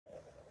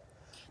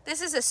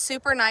This is a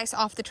super nice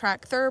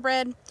off-the-track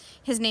thoroughbred.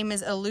 His name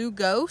is Aloos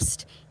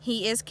Ghost.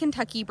 He is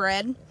Kentucky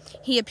bred.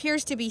 He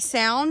appears to be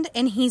sound,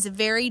 and he's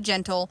very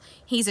gentle.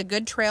 He's a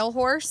good trail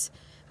horse.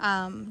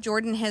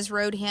 Jordan has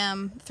rode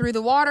him through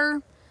the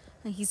water.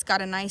 He's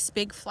got a nice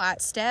big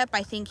flat step.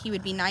 I think he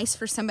would be nice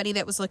for somebody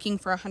that was looking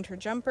for a hunter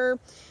jumper,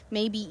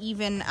 maybe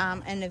even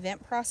an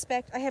event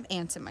prospect. I have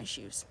ants in my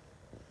shoes.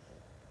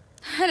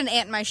 I had an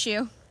ant in my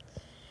shoe.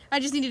 I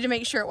just needed to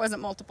make sure it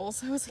wasn't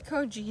multiples. I was like,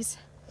 oh geez.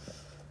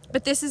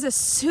 But this is a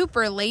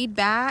super laid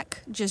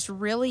back, just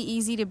really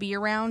easy to be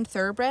around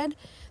thoroughbred.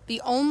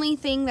 The only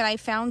thing that I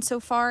found so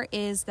far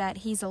is that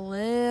he's a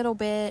little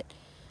bit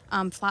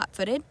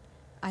flat-footed.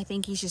 I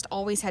think he's just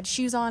always had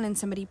shoes on and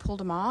somebody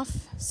pulled him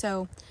off.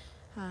 So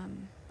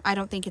I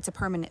don't think it's a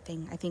permanent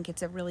thing. I think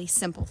it's a really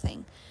simple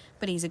thing.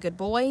 But he's a good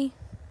boy.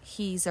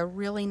 He's a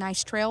really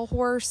nice trail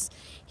horse.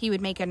 He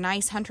would make a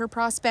nice hunter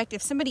prospect.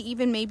 If somebody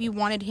even maybe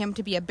wanted him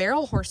to be a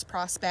barrel horse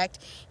prospect,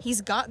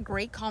 he's got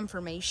great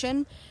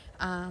conformation.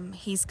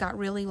 He's got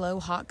really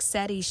low hock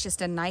set. He's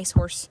just a nice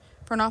horse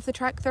for an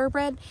off-the-track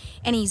thoroughbred,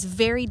 and he's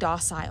very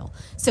docile.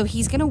 So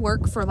he's going to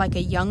work for like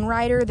a young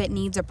rider that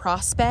needs a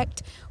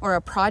prospect or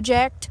a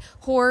project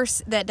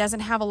horse that doesn't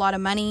have a lot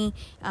of money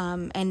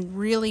and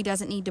really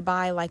doesn't need to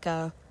buy like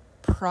a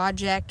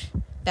project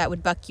that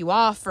would buck you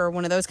off or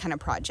one of those kind of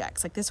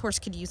projects. Like this horse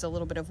could use a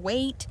little bit of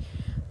weight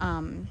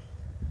and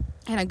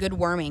a good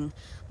worming.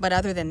 But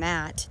other than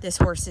that, this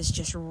horse is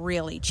just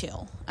really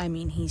chill. I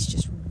mean, he's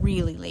just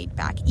really laid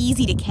back.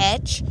 Easy to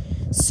catch,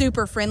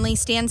 super friendly,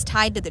 stands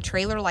tied to the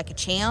trailer like a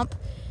champ.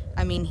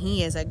 I mean,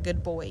 he is a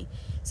good boy.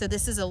 So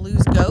this is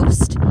Aloos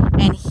Ghost,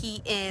 and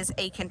he is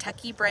a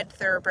Kentucky bred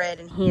thoroughbred,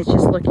 and he is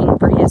just looking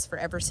for his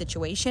forever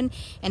situation,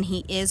 and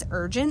he is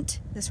urgent.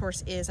 This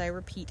horse is, I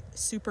repeat,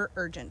 super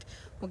urgent.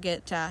 We'll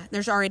get,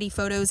 there's already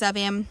photos of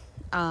him,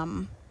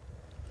 and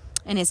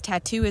his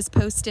tattoo is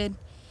posted.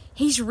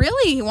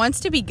 He wants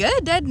to be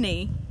good, doesn't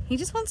he? He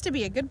just wants to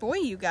be a good boy,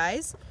 you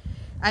guys.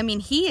 I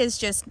mean, he is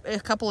just a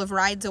couple of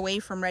rides away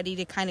from ready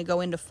to kind of go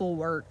into full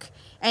work.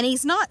 And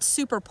he's not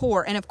super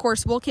poor. And of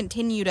course, we'll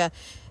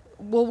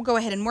go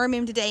ahead and worm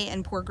him today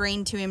and pour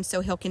grain to him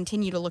so he'll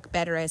continue to look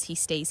better as he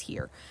stays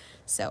here.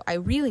 So I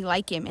really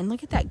like him. And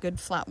look at that good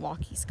flat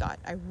walk he's got.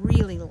 I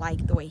really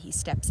like the way he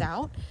steps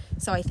out.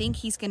 So I think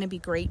he's going to be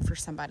great for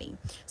somebody.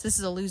 So this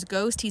is Aloos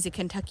Ghost. He's a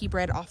Kentucky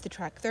bred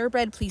off-the-track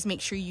thoroughbred. Please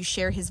make sure you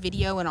share his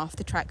video in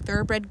off-the-track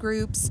thoroughbred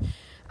groups.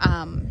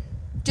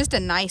 Just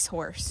a nice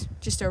horse.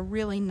 Just a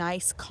really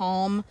nice,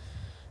 calm,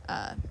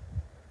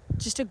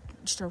 just a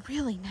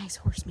really nice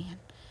horse, man.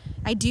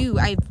 I do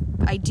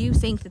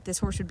think that this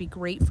horse would be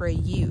great for a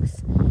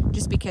youth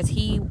just because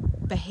he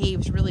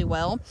behaves really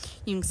well.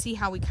 You can see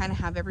how we kind of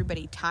have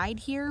everybody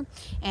tied here,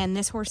 and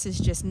this horse has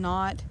just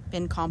not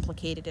been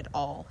complicated at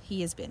all.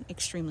 He has been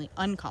extremely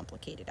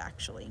uncomplicated,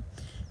 actually.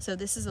 So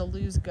this is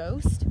Aloos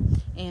Ghost,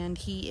 and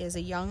he is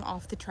a young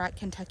off-the-track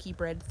Kentucky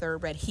bred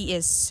thoroughbred. He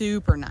is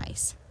super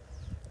nice.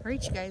 All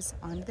right, you guys,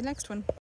 on to the next one.